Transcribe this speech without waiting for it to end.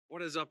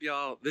What is up,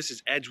 y'all? This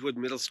is Edgewood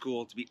Middle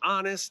School. To be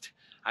honest,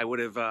 I would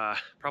have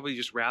probably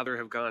just rather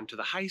have gone to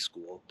the high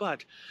school,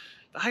 but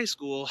the high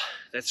school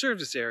that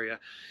serves this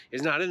area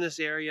is not in this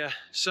area,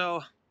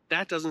 so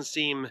that doesn't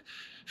seem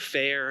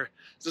fair.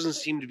 It doesn't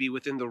seem to be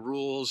within the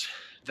rules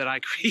that I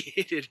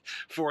created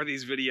for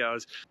these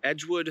videos.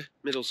 Edgewood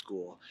Middle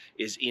School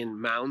is in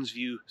Mounds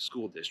View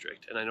School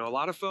District. And I know a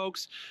lot of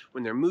folks,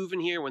 when they're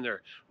moving here, when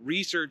they're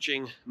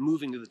researching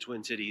moving to the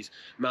Twin Cities,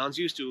 Mounds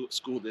View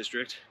School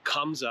District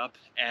comes up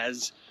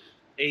as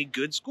a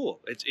good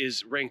school. It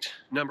is ranked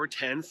number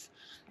 10th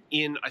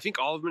in, I think,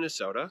 all of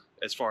Minnesota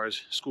as far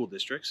as school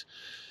districts.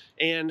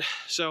 And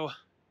so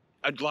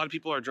a lot of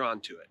people are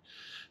drawn to it.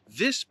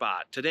 This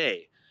spot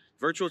today,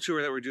 virtual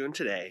tour that we're doing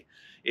today,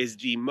 is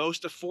the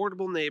most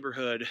affordable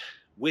neighborhood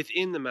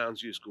within the Mounds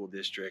View School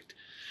District,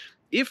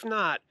 if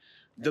not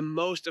the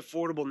most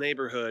affordable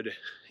neighborhood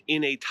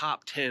in a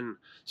top 10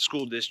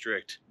 school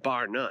district,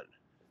 bar none.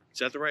 Is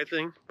that the right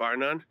thing? Bar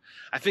none?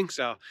 I think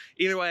so.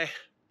 Either way,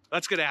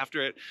 let's get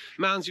after it.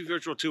 Mounds View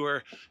virtual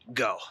tour,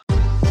 go.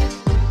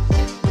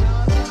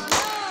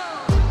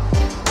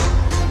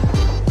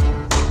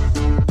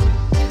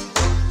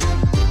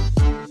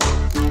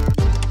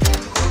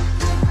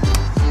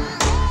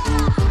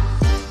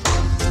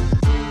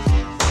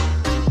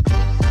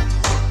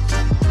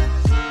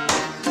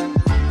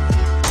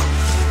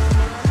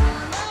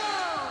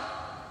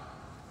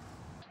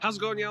 How's it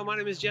going, y'all? My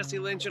name is Jesse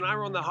Lynch, and I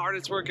run the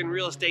hardest working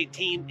real estate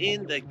team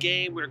in the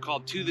game. We're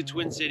called To the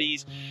Twin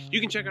Cities. You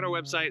can check out our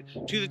website,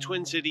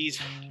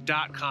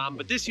 tothetwincities.com.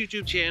 But this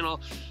YouTube channel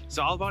is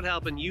all about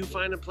helping you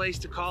find a place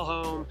to call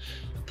home,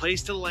 a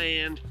place to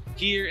land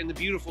here in the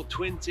beautiful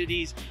Twin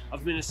Cities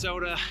of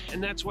Minnesota.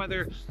 And that's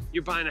whether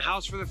you're buying a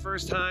house for the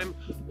first time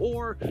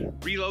or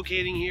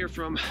relocating here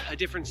from a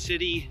different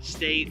city,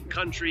 state,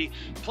 country,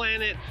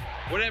 planet,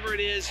 whatever it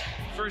is.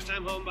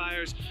 First-time home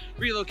buyers,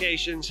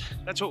 relocations,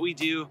 that's what we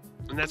do,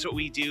 and that's what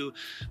we do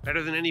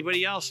better than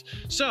anybody else.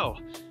 So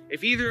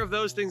if either of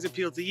those things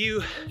appeal to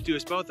you, do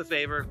us both a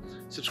favor,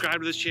 subscribe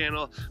to this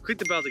channel, click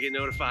the bell to get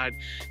notified,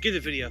 give the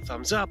video a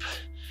thumbs up,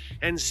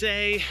 and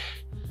say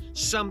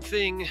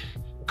something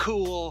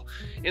cool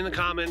in the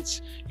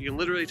comments. You can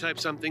literally type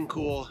something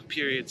cool,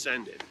 period,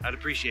 send it. I'd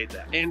appreciate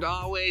that. And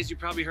always, you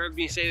probably heard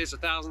me say this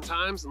 1,000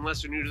 times,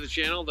 unless you're new to the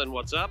channel, then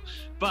what's up?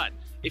 But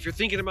if you're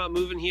thinking about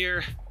moving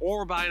here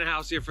or buying a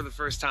house here for the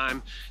first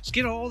time, just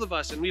get a hold of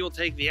us and we will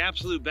take the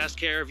absolute best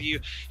care of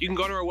you. You can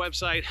go to our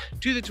website,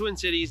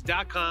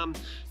 tothetwincities.com,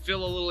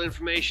 fill a little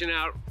information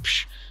out,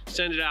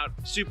 send it out,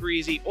 super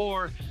easy,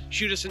 or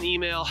shoot us an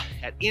email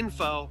at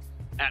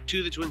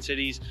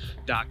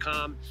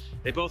info@tothetwincities.com.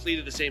 They both lead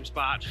to the same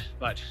spot,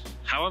 but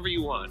however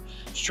you want.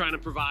 Just trying to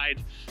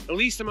provide the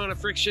least amount of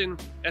friction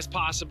as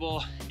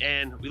possible,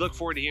 and we look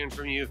forward to hearing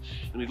from you,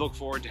 and we look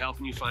forward to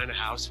helping you find a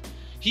house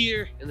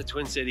here in the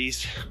Twin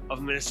Cities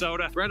of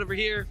Minnesota. Right over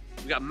here,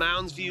 we got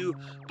Mounds View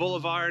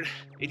Boulevard.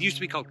 It used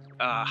to be called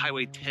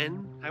Highway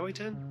 10? Highway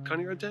 10?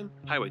 County Road 10?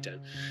 Highway 10.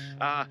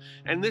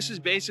 And this is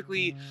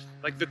basically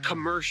like the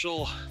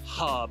commercial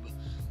hub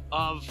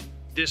of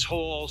this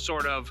whole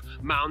sort of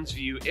Mounds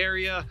View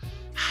area.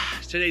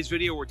 Today's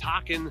video, we're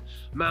talking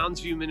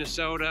Mounds View,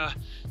 Minnesota.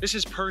 This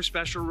is per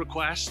special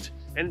request,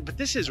 but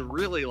this is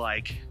really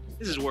like,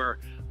 this is where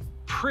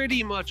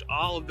pretty much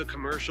all of the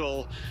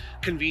commercial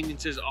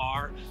conveniences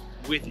are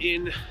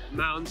within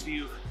Mounds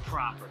View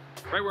proper.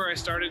 Right where I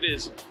started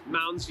is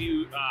Mounds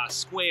View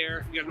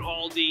Square. You got an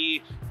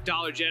Aldi,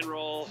 Dollar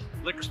General,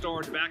 liquor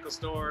store, tobacco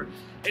store,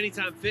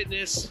 Anytime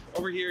Fitness.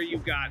 Over here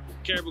you've got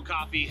Caribou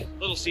Coffee,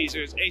 Little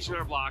Caesars,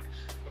 H&R Block.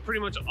 But pretty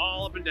much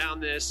all up and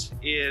down this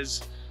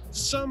is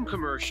some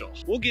commercial.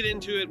 We'll get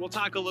into it. We'll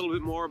talk a little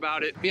bit more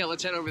about it. Yeah,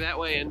 let's head over that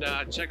way and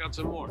check out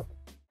some more.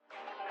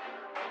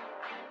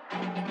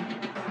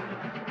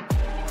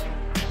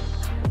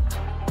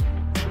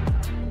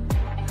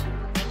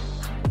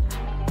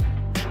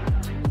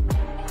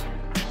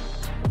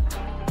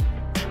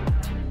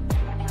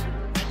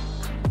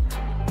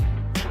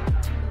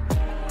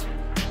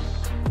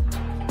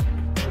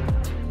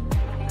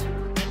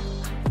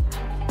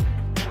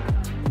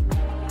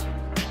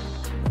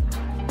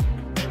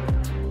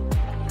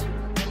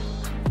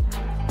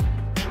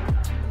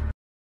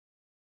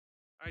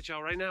 All right,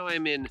 y'all, right now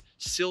I'm in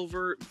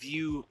Silver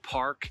View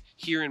Park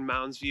here in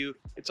Mounds View.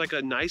 It's like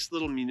a nice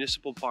little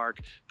municipal park,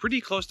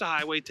 pretty close to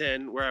Highway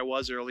 10 where I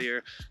was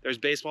earlier. There's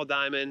baseball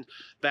diamond,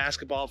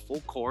 basketball,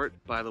 full court,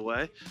 by the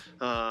way.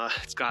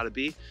 It's gotta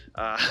be.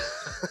 I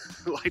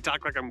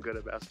talk like I'm good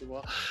at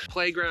basketball.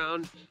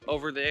 Playground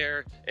over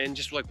there, and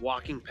just like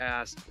walking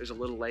past, there's a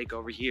little lake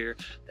over here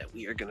that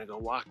we are gonna go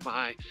walk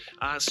by.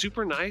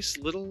 Super nice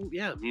little,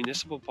 yeah,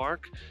 municipal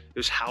park.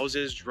 There's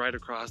houses right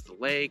across the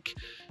lake,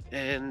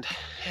 and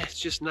it's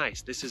just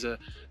nice. This is a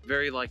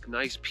very like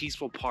nice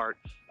peaceful part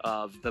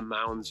of the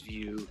Mounds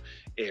View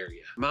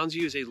area. Mounds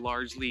View is a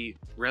largely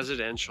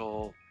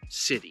residential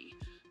city.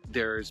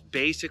 There's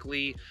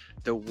basically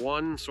the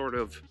one sort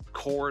of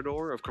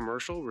corridor of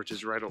commercial, which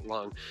is right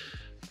along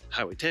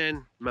Highway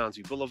 10, Mounds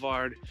View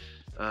Boulevard,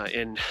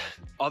 and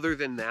other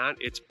than that,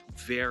 it's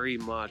very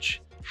much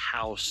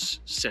house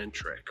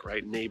centric,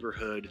 right?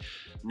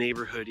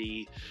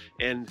 Neighborhoody.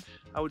 And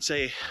I would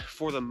say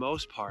for the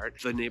most part,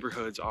 the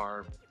neighborhoods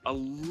are a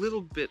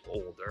little bit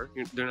older.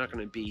 They're not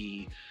going to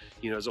be,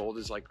 as old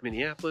as like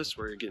Minneapolis,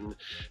 where you're getting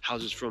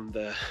houses from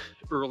the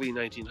early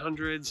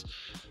 1900s.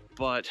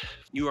 But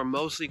you are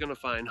mostly going to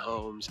find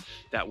homes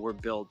that were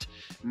built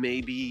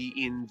maybe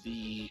in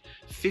the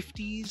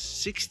 50s,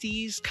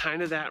 60s,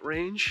 kind of that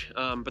range.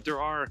 But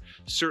there are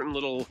certain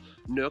little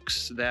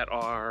nooks that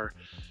are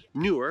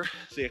newer.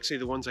 Actually,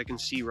 the ones I can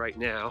see right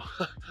now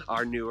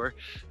are newer.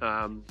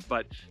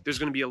 But there's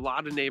going to be a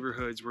lot of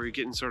neighborhoods where you're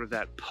getting sort of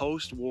that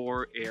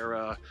post-war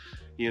era,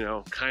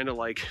 kind of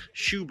like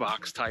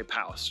shoebox type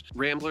house.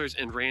 Ramblers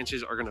and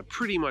ranches are going to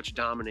pretty much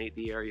dominate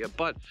the area,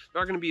 but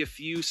there are going to be a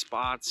few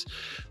spots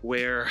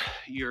where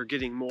you're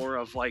getting more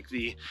of like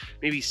the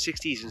maybe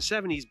 60s and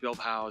 70s built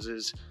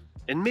houses,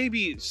 and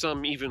maybe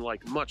some even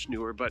like much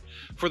newer, but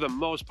for the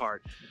most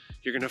part,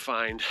 you're going to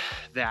find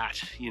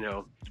that,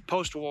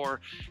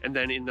 post-war, and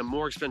then in the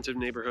more expensive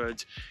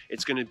neighborhoods,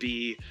 it's going to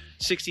be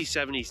 60s,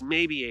 70s,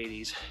 maybe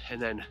 80s,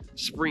 and then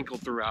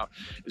sprinkled throughout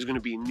is going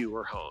to be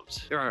newer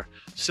homes. There are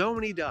so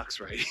many ducks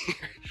right here.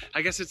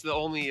 I guess it's the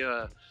only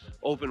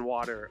open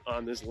water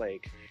on this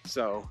lake,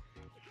 so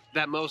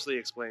that mostly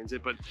explains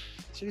it, but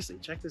seriously,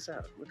 check this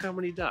out. Look how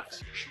many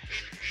ducks.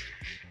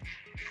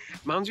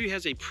 Mounds View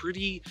has a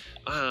pretty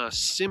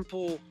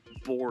simple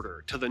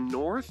border. To the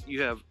north,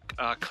 you have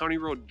County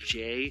Road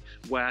J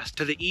west.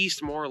 To the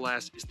east, more or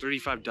less, is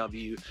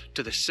 35W.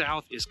 To the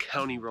south is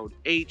County Road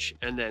H.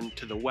 And then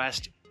to the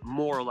west,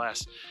 more or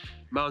less,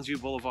 Mounds View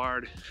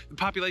Boulevard. The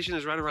population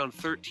is right around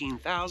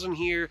 13,000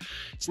 here.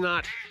 It's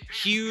not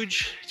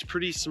huge. It's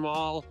pretty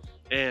small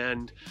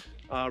and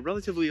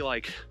relatively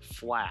like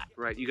flat,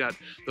 right? You got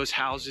those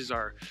houses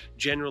are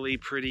generally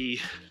pretty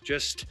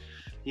just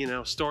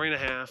story and a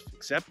half,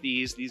 except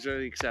these are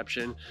the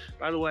exception.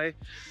 By the way,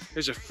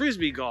 there's a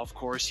frisbee golf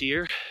course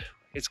here.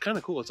 It's kind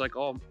of cool. It's like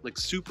all like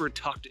super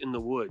tucked in the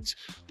woods.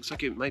 Looks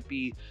like it might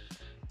be,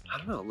 I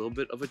don't know, a little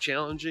bit of a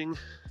challenging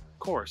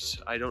course.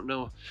 I don't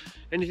know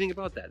anything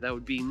about that. That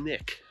would be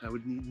Nick. I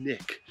would need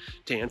Nick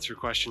to answer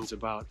questions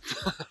about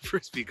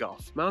frisbee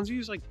golf. Mounds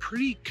View is like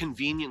pretty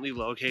conveniently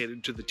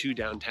located to the two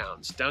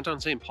downtowns. Downtown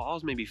St. Paul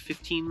is maybe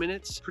 15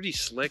 minutes. Pretty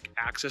slick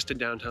access to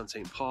downtown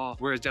St. Paul,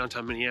 whereas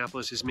downtown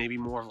Minneapolis is maybe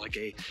more of like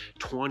a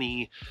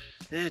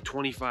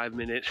 25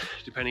 minute,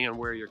 depending on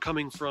where you're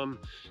coming from,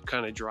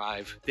 kind of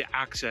drive. The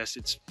access,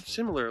 it's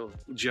similar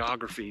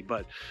geography,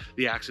 but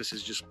the access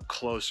is just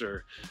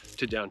closer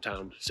to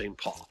downtown St.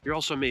 Paul. You're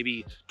also maybe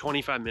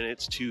 25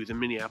 minutes to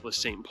the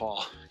Minneapolis-St.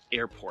 Paul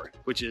airport,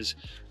 which is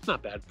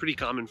not bad, pretty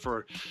common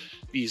for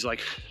these like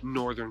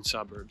northern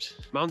suburbs.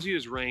 Mounds View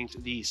is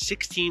ranked the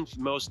 16th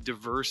most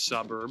diverse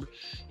suburb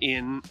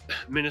in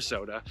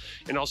Minnesota,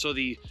 and also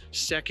the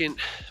second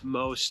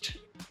most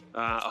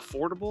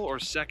affordable or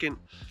second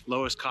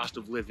lowest cost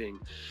of living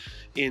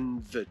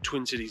in the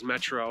Twin Cities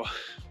metro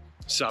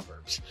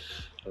suburbs.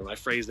 I don't know, I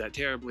phrased that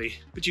terribly,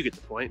 but you get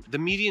the point. The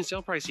median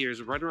sale price here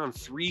is right around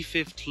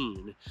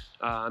 $315,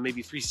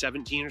 maybe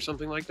 $317 or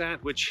something like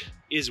that, which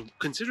is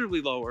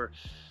considerably lower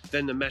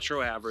than the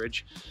metro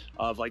average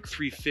of like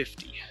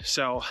 $350.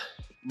 So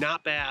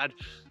not bad.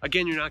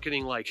 Again, you're not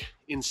getting like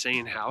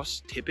insane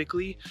house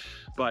typically,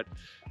 but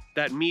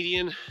that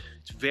median,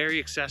 it's very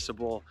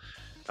accessible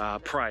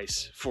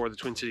price for the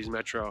Twin Cities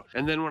metro.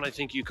 And then when I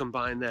think you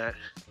combine that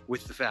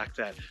with the fact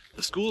that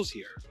the schools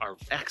here are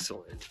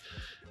excellent,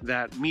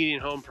 that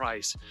median home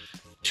price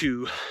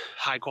to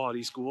high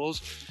quality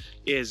schools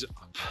is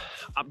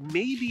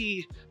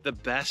maybe the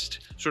best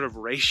sort of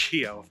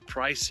ratio of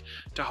price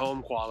to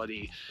home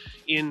quality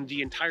in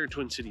the entire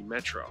Twin City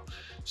metro.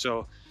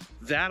 So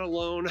that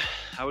alone,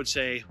 I would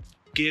say,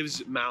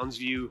 gives Mounds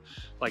View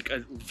like a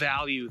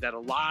value that a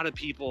lot of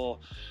people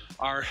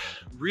are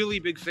really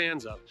big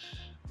fans of.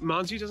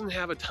 Mounds View doesn't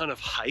have a ton of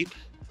hype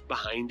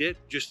behind it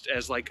just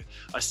as like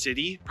a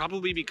city,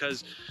 probably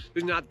because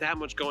there's not that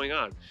much going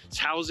on. It's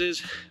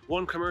houses,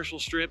 one commercial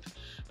strip,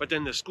 but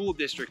then the school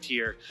district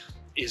here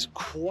is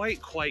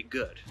quite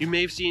good. You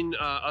may have seen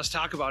us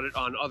talk about it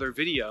on other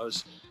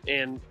videos,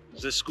 and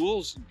the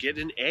schools get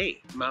an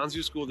A. Mounds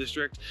View School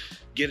District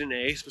get an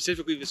A,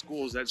 specifically the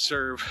schools that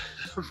serve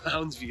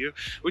Mounds View,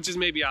 which is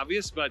maybe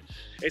obvious, but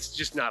it's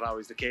just not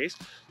always the case.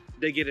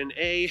 They get an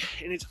A,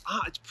 and it's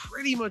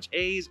pretty much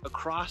A's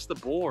across the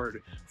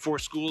board for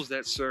schools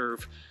that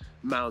serve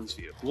Mounds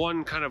View.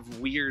 One kind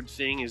of weird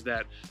thing is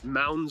that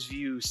Mounds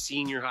View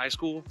Senior High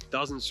School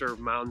doesn't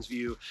serve Mounds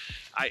View.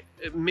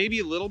 Maybe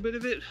a little bit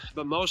of it,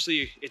 but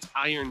mostly it's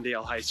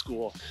Irondale High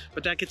School,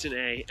 but that gets an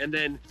A. And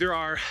then there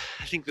are,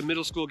 I think the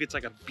middle school gets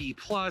like a B+,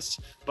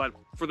 but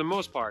for the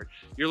most part,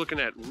 you're looking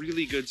at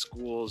really good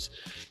schools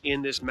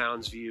in this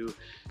Mounds View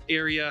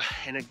area.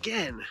 And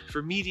again,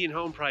 for median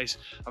home price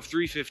of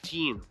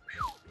 $315,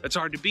 that's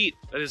hard to beat.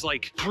 That is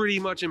like pretty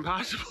much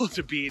impossible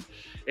to beat.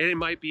 And it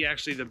might be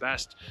actually the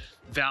best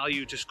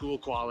value to school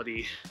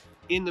quality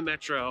in the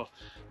metro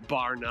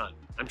bar none.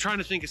 I'm trying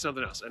to think of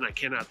something else, and I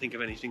cannot think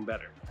of anything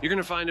better. You're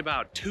gonna find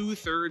about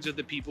 2/3 of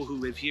the people who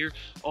live here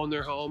own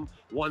their home,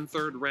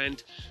 1/3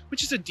 rent,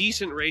 which is a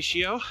decent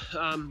ratio,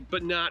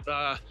 but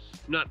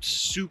not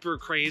super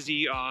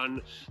crazy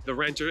on the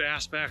renter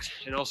aspect,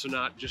 and also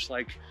not just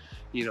like,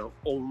 you know,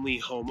 only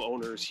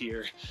homeowners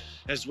here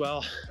as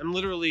well. I'm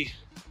literally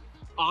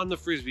on the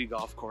Frisbee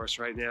golf course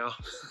right now.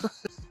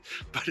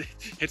 But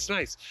it's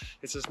nice.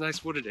 It's this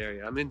nice wooded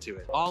area. I'm into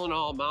it. All in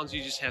all, Mounds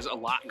View just has a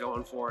lot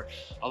going for it.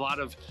 A lot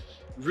of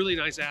really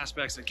nice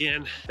aspects.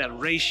 Again, that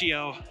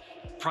ratio,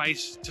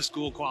 price to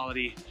school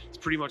quality, it's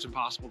pretty much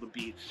impossible to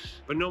beat.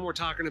 But no more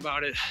talking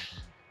about it.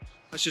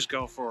 Let's just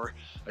go for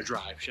a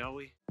drive, shall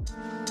we?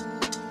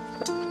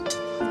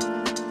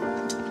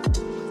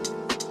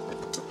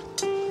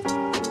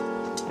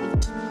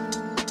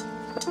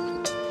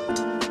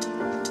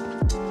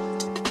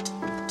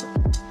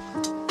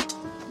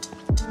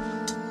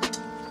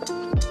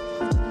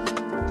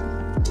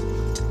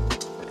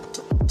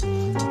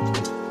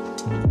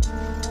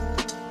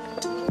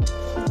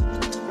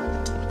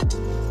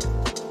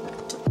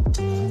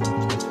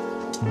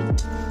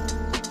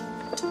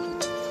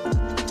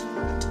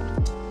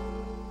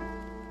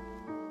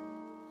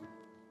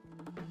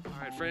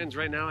 Friends,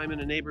 right now I'm in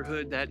a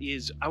neighborhood that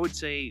is, I would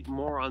say,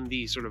 more on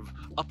the sort of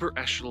upper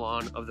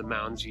echelon of the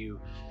Mounds View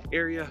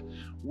area,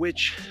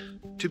 which,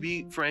 to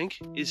be frank,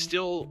 is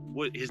still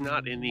what is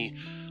not in the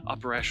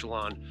upper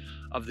echelon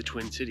of the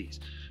Twin Cities.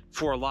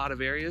 For a lot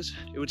of areas,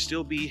 it would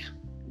still be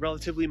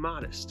relatively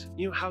modest.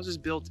 You know, houses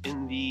built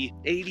in the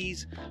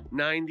 80s,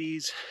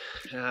 90s,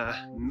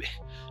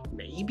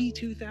 maybe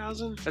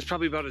 2000. That's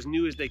probably about as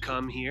new as they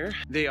come here.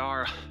 They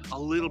are a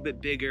little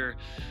bit bigger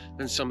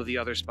than some of the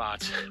other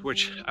spots,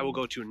 which I will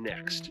go to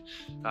next.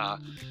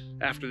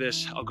 After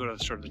this, I'll go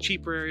to sort of the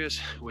cheaper areas,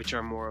 which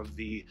are more of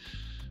the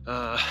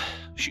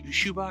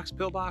shoebox,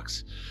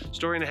 pillbox,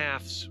 story and a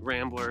halves,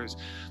 ramblers,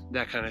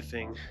 that kind of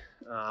thing.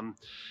 And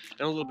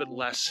a little bit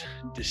less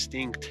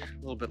distinct, a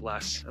little bit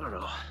less, I don't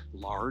know,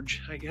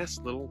 large, I guess,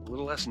 a little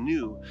less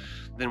new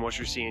than what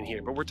you're seeing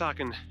here. But we're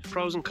talking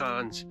pros and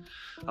cons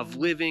of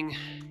living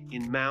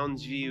in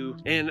Mounds View.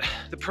 And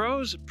the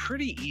pros,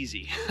 pretty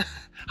easy.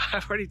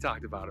 I've already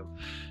talked about them.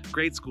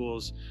 Great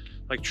schools,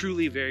 like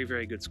truly very,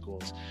 very good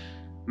schools.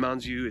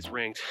 Mounds View is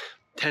ranked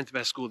 10th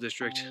best school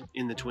district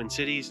in the Twin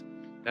Cities.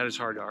 That is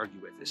hard to argue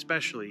with,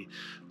 especially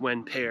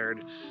when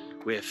paired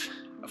with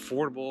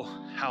affordable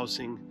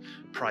housing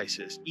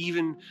prices.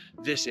 Even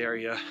this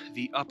area,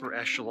 the upper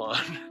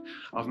echelon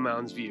of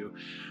Mounds View,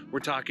 we're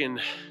talking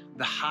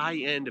the high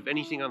end of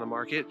anything on the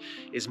market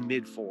is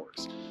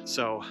mid-4s.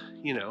 So,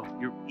 you know,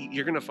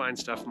 you're gonna find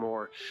stuff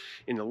more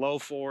in the low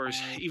 4s,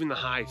 even the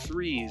high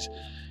 3s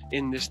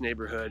in this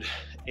neighborhood.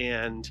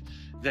 And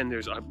then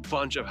there's a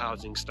bunch of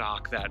housing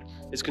stock that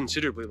is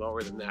considerably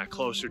lower than that,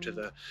 closer to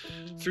the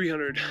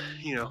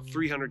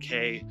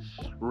 300K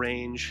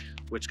range,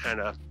 which kind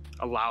of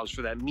allows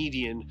for that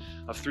median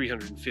of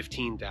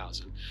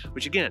 315,000,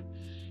 which again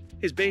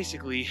is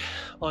basically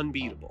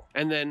unbeatable.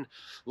 And then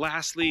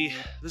lastly,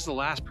 this is the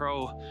last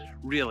pro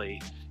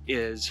really,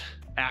 is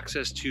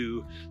access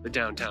to the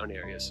downtown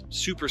areas.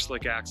 Super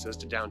slick access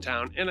to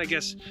downtown, and I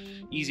guess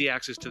easy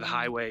access to the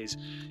highways.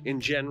 In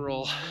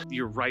general,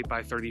 you're right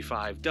by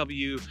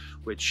 35W,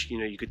 which, you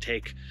know, you could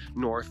take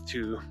north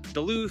to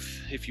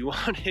Duluth if you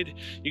wanted.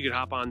 You could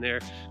hop on there,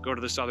 go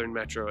to the Southern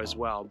Metro as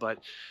well. But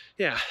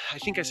yeah, I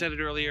think I said it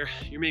earlier,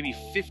 you're maybe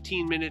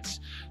 15 minutes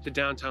to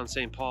downtown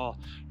St. Paul,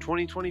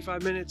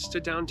 20-25 minutes to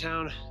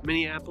downtown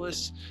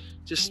Minneapolis.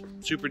 Just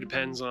super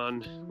depends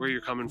on where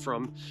you're coming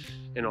from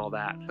and all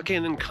that. Okay,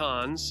 and then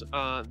cons.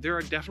 There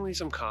are definitely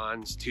some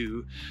cons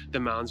to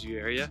the Mounds View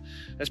area.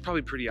 That's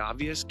probably pretty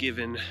obvious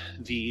given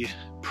the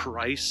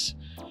price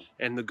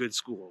and the good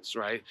schools,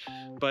 right?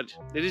 But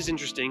it is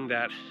interesting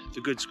that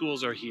the good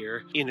schools are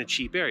here in a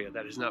cheap area.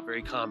 That is not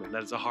very common.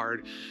 That is a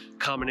hard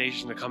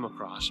combination to come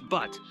across.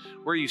 But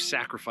where are you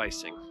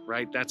sacrificing,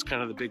 right? That's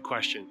kind of the big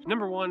question.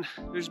 Number one,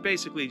 there's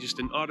basically just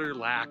an utter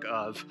lack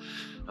of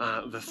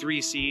the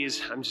 3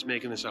 C's. I'm just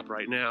making this up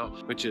right now,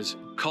 which is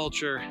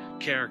culture,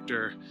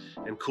 character,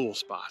 and cool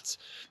spots.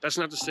 That's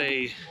not to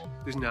say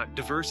there's not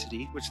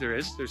diversity, which there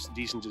is. There's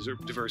decent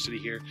diversity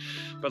here,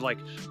 but like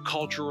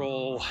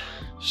cultural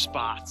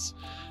spots,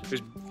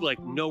 there's like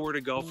nowhere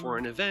to go for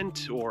an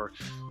event or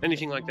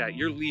anything like that.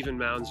 You're leaving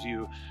Mounds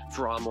View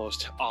for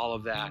almost all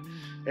of that.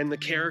 And the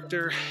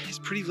character is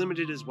pretty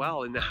limited as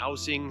well in the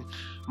housing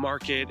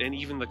market and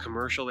even the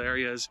commercial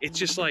areas. It's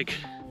just like,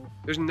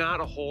 there's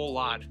not a whole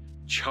lot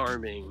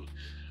charming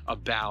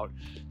about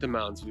the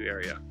Mounds View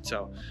area.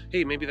 So,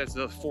 hey, maybe that's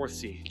the 4th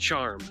C,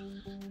 charm,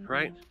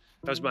 right?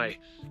 That was my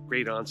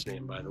great aunt's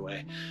name, by the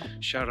way.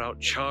 Shout out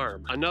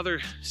charm.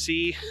 Another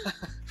C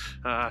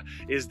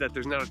is that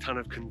there's not a ton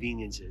of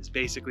conveniences.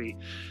 Basically,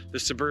 the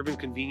suburban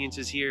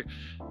conveniences here,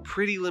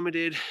 pretty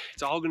limited.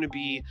 It's all gonna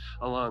be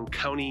along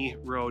County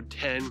Road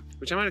 10,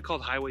 which I might have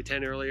called Highway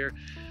 10 earlier.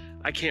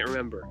 I can't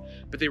remember,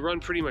 but they run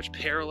pretty much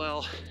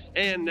parallel.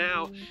 And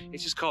now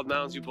it's just called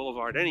Mounds View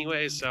Boulevard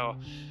anyway, so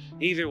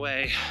either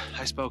way,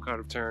 I spoke out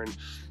of turn.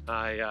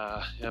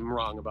 I am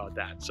wrong about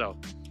that. So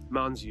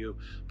Mounds View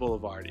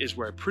Boulevard is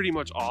where pretty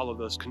much all of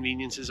those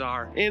conveniences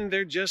are, and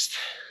they're just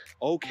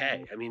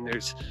okay. I mean,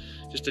 there's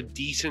just a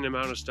decent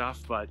amount of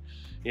stuff, but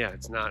yeah,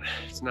 it's not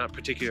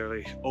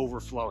particularly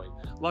overflowing.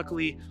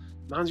 Luckily,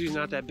 Mounds View is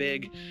not that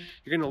big.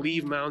 You're gonna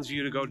leave Mounds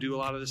View to go do a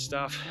lot of this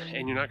stuff,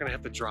 and you're not gonna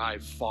have to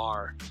drive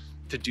far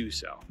to do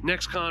so.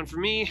 Next con for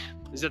me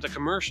is that the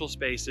commercial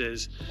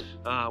spaces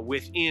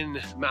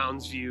within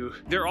Mounds View,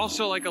 they're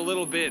also like a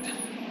little bit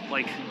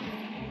like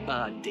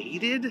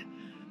dated.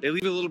 They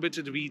leave a little bit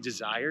to be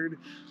desired.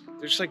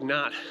 They're just like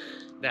not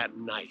that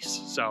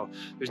nice. So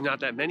there's not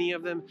that many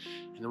of them,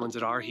 and the ones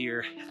that are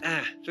here,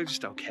 they're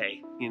just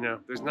okay. You know,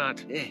 there's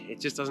not, it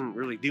just doesn't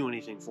really do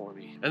anything for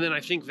me. And then I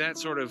think that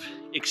sort of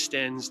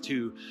extends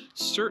to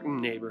certain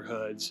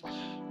neighborhoods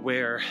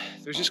where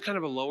there's just kind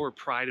of a lower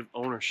pride of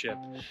ownership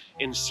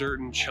in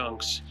certain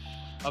chunks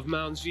of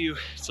Mounds View.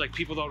 It's like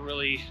people don't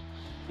really,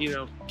 you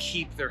know,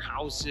 keep their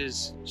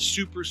houses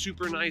super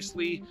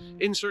nicely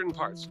in certain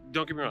parts.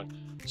 Don't get me wrong,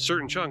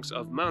 certain chunks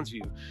of Mounds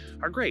View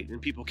are great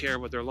and people care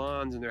about their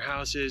lawns and their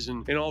houses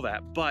and all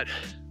that, but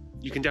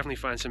you can definitely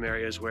find some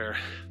areas where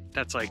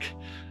that's like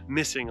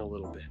missing a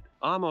little bit.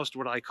 Almost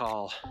what I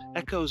call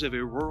echoes of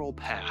a rural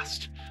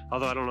past,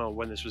 although I don't know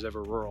when this was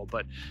ever rural,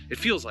 but it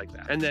feels like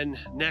that. And then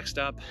next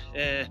up,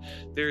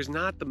 there's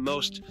not the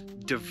most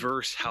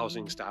diverse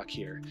housing stock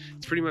here.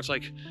 It's pretty much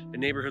like a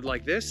neighborhood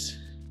like this,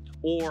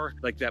 or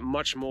like that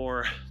much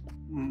more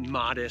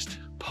modest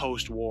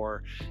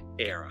post-war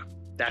era.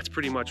 That's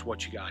pretty much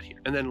what you got here.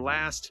 And then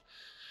last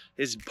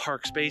is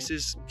park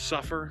spaces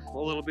suffer a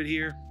little bit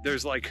here.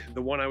 There's like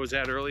the one I was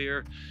at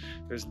earlier.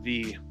 There's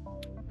the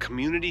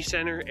community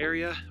center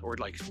area, or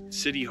like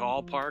City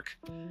Hall Park,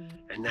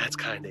 and that's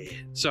kind of it.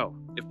 So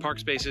if park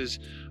spaces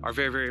are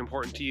very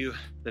important to you,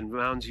 then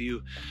Mounds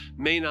View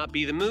may not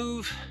be the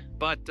move,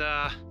 but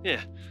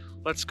yeah,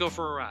 let's go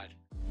for a ride.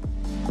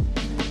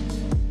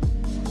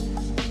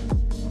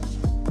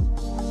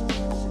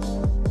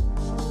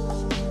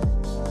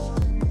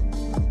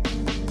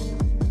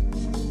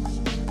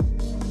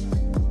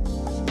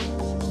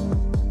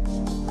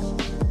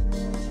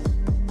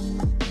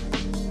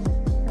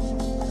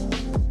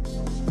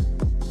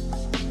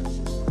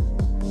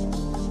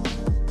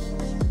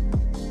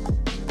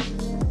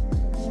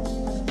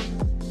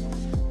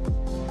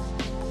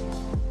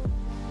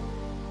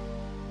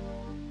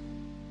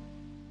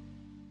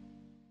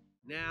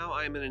 Now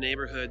I'm in a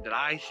neighborhood that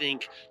I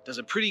think does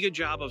a pretty good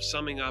job of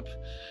summing up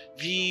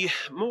the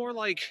more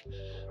like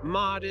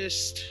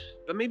modest,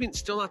 but maybe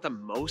still not the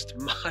most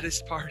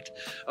modest part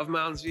of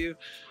Mounds View.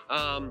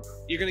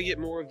 You're gonna get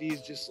more of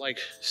these just like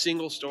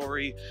single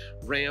story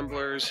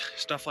ramblers,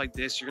 stuff like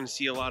this. You're gonna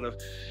see a lot of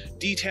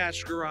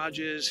detached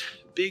garages,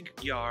 big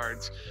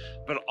yards,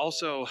 but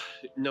also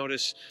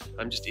notice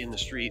I'm just in the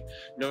street,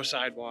 no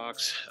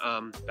sidewalks.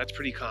 That's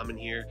pretty common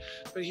here.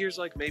 But here's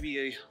like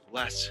maybe a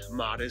less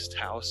modest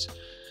house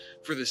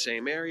for the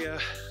same area.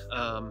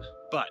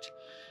 But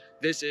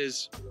this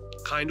is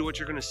kind of what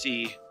you're gonna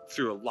see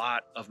through a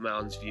lot of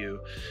Mounds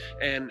View.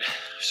 And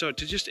so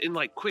to just in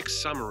like quick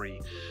summary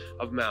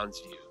of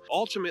Mounds View,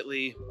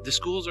 ultimately the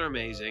schools are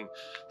amazing.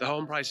 The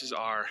home prices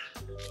are,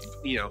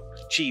 you know,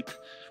 cheap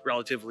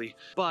relatively,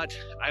 but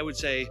I would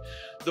say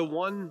the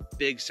one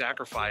big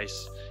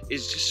sacrifice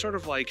is just sort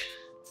of like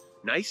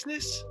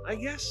niceness, I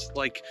guess.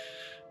 Like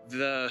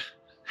the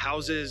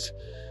houses,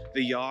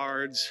 the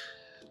yards,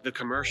 the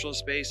commercial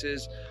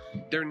spaces,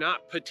 they're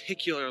not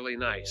particularly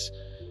nice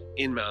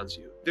in Mounds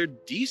View. They're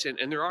decent,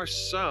 and there are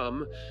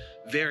some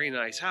very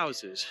nice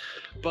houses,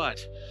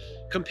 but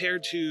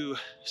compared to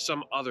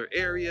some other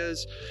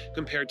areas,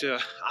 compared to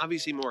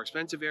obviously more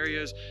expensive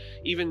areas,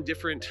 even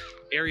different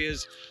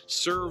areas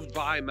served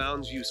by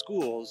Mounds View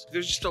schools,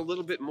 there's just a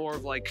little bit more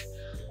of like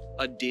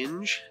a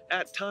dinge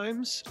at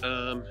times.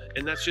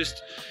 And that's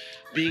just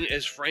being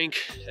as frank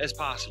as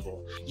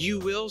possible. You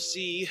will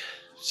see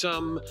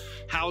some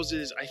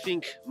houses, I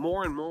think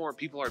more and more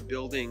people are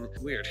building,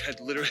 weird,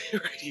 literally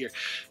right here.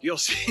 You'll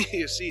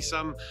see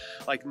some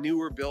like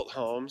newer built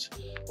homes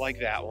like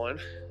that one.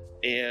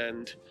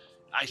 And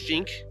I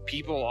think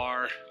people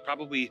are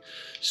probably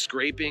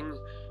scraping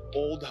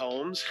old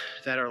homes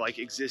that are like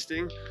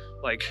existing.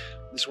 Like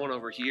this one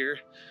over here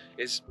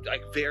is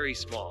like very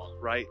small,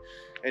 right?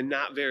 And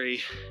not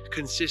very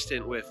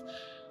consistent with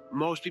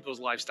most people's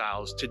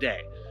lifestyles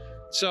today.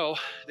 So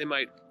they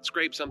might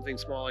scrape something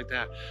small like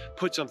that,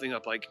 put something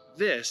up like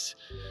this,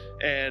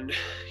 and,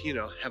 you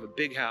know, have a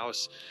big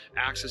house,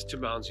 access to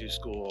Mounds View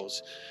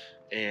schools,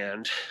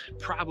 and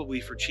probably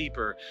for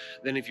cheaper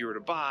than if you were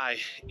to buy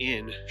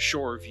in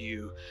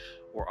Shoreview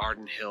or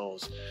Arden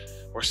Hills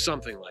or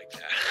something like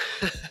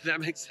that.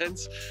 That makes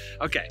sense?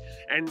 Okay,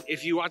 and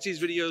if you watch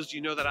these videos,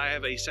 you know that I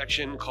have a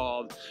section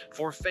called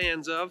For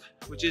Fans Of,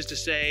 which is to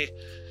say,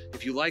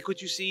 if you like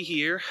what you see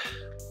here,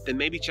 then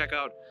maybe check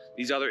out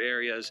these other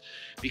areas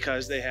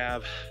because they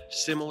have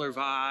similar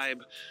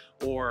vibe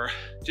or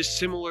just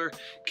similar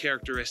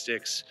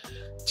characteristics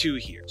to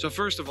here. So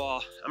first of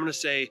all, I'm gonna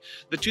say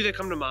the two that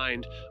come to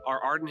mind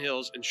are Arden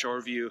Hills and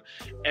Shoreview.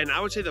 And I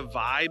would say the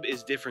vibe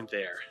is different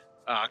there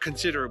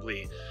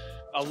considerably.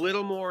 A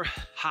little more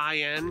high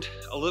end,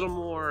 a little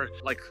more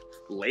like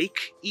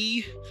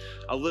lake-y,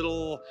 a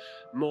little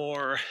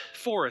more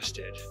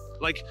forested.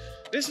 Like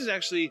this is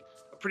actually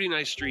a pretty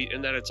nice street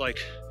in that it's like,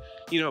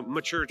 you know,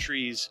 mature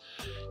trees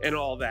and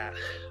all that.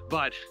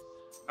 But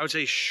I would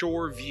say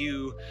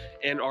Shoreview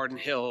and Arden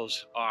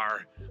Hills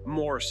are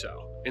more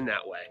so in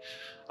that way.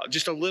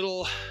 Just a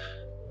little,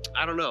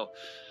 I don't know,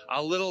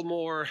 a little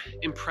more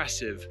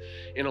impressive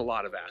in a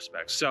lot of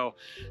aspects. So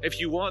if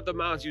you want the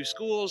Mounds View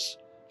schools,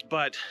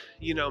 but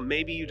you know,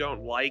 maybe you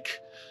don't like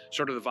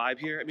sort of the vibe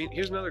here. I mean,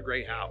 here's another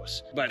great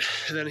house, but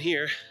then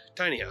here,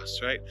 tiny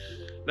house, right?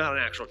 Not an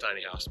actual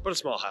tiny house, but a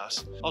small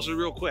house. Also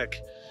real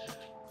quick,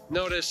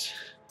 notice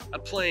a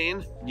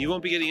plane. You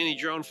won't be getting any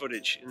drone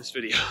footage in this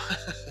video,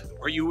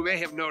 or you may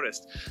have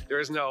noticed there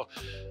is no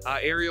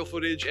aerial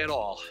footage at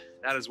all.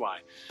 That is why.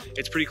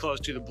 It's pretty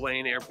close to the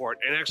Blaine Airport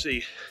and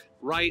actually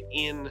right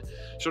in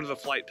sort of the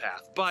flight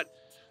path, but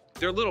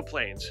they're little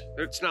planes.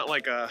 It's not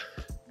like a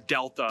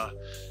Delta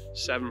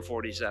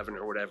 747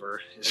 or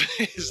whatever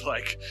is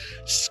like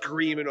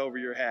screaming over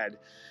your head.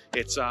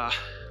 It's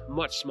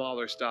much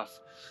smaller stuff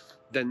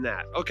than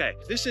that. Okay,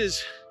 this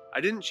is,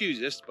 I didn't choose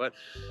this, but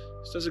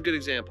this is a good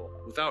example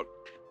without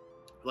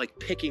like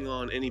picking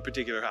on any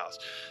particular house.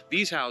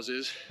 These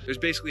houses, there's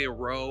basically a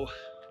row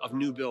of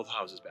new build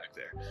houses back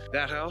there.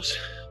 That house,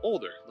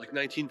 older, like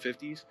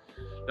 1950s,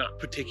 not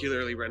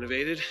particularly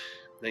renovated,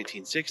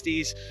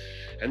 1960s.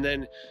 And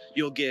then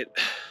you'll get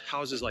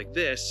houses like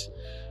this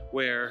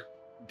where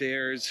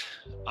there's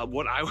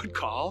what I would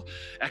call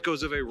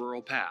echoes of a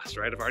rural past,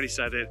 right? I've already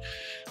said it,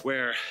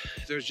 where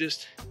there's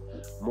just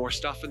more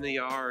stuff in the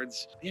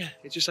yards. Yeah,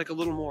 it's just like a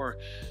little more,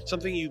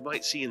 something you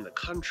might see in the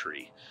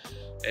country.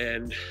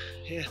 And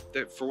yeah,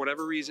 for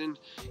whatever reason,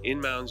 in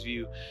Mounds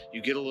View,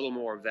 you get a little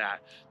more of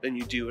that than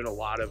you do in a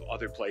lot of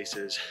other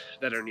places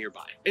that are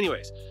nearby.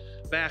 Anyways,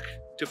 back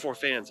to For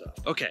Fans Of.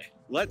 Okay,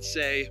 let's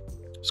say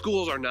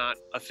schools are not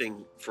a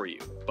thing for you,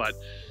 but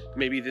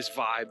maybe this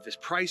vibe, this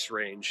price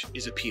range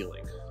is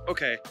appealing.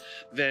 Okay,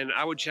 then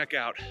I would check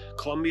out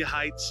Columbia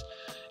Heights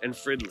and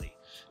Fridley.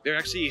 They're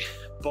actually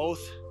both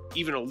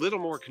even a little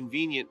more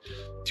convenient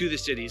to the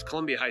cities,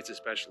 Columbia Heights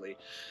especially.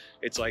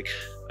 It's like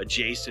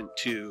adjacent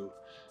to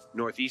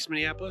Northeast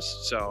Minneapolis.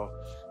 So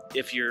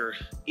if you're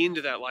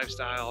into that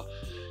lifestyle,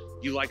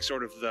 you like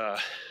sort of the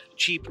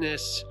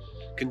cheapness,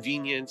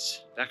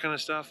 convenience, that kind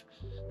of stuff,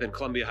 then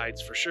Columbia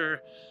Heights for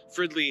sure.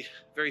 Fridley,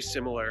 very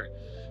similar,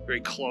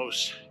 very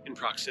close in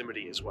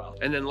proximity as well.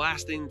 And then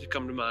last thing to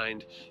come to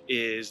mind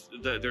is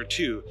there are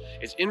two.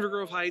 It's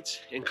Invergrove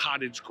Heights and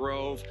Cottage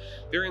Grove.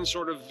 They're in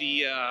sort of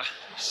the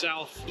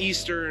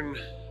southeastern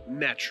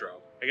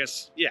metro, I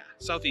guess. Yeah,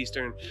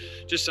 southeastern,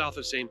 just south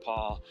of St.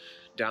 Paul,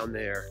 down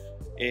there.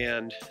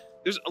 And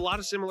there's a lot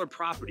of similar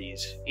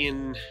properties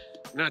in,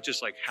 not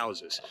just like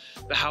houses.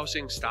 The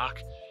housing stock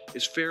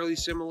is fairly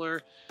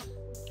similar,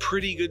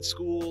 pretty good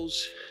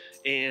schools,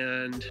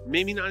 and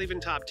maybe not even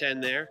top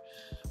 10 there,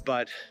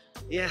 but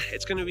yeah,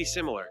 it's gonna be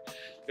similar.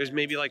 There's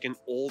maybe like an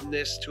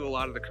oldness to a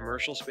lot of the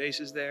commercial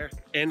spaces there,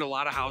 and a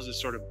lot of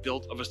houses sort of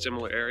built of a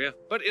similar area.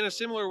 But in a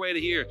similar way to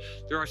here,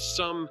 there are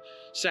some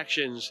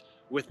sections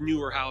with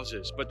newer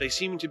houses, but they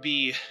seem to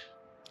be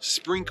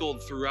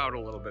sprinkled throughout a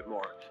little bit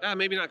more.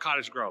 Maybe not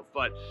Cottage Grove,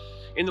 but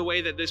in the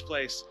way that this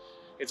place,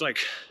 it's like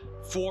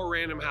 4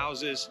 random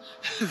houses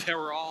that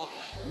were all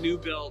new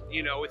built,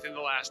 you know, within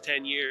the last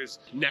 10 years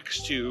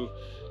next to,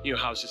 you know,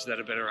 houses that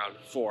have been around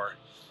for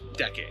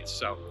decades.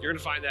 So you're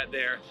gonna find that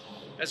there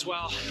as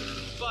well.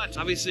 But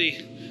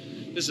obviously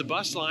this is a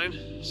bus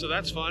line, so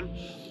that's fun.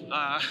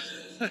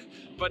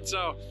 But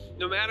so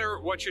no matter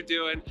what you're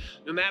doing,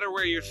 no matter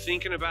where you're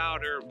thinking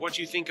about or what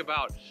you think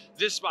about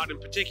this spot in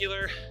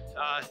particular,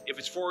 if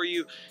it's for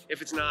you,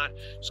 if it's not,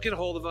 just get a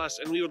hold of us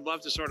and we would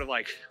love to sort of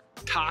like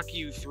talk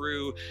you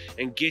through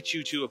and get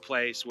you to a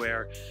place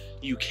where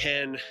you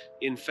can,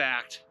 in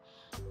fact,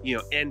 you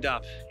know, end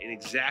up in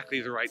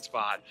exactly the right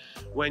spot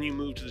when you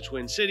move to the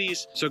Twin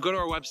Cities. So go to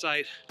our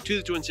website,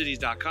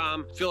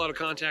 tothetwincities.com, fill out a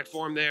contact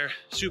form there,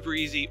 super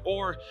easy,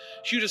 or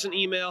shoot us an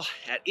email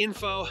at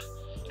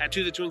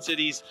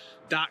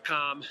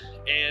info@tothetwincities.com,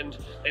 and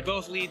they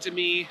both lead to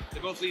me. They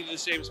both lead to the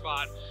same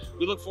spot.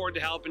 We look forward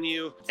to helping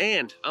you.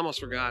 And I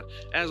almost forgot,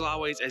 as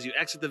always, as you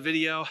exit the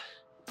video,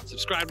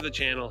 subscribe to the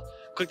channel,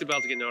 click the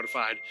bell to get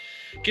notified,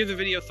 give the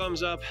video a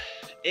thumbs up,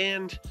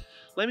 and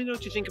let me know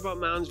what you think about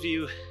Mounds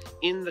View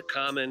in the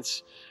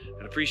comments.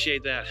 I'd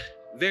appreciate that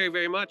very,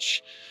 very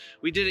much.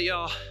 We did it,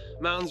 y'all.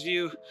 Mounds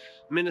View,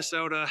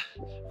 Minnesota,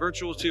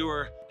 virtual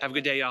tour. Have a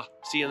good day, y'all.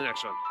 See you in the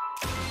next one.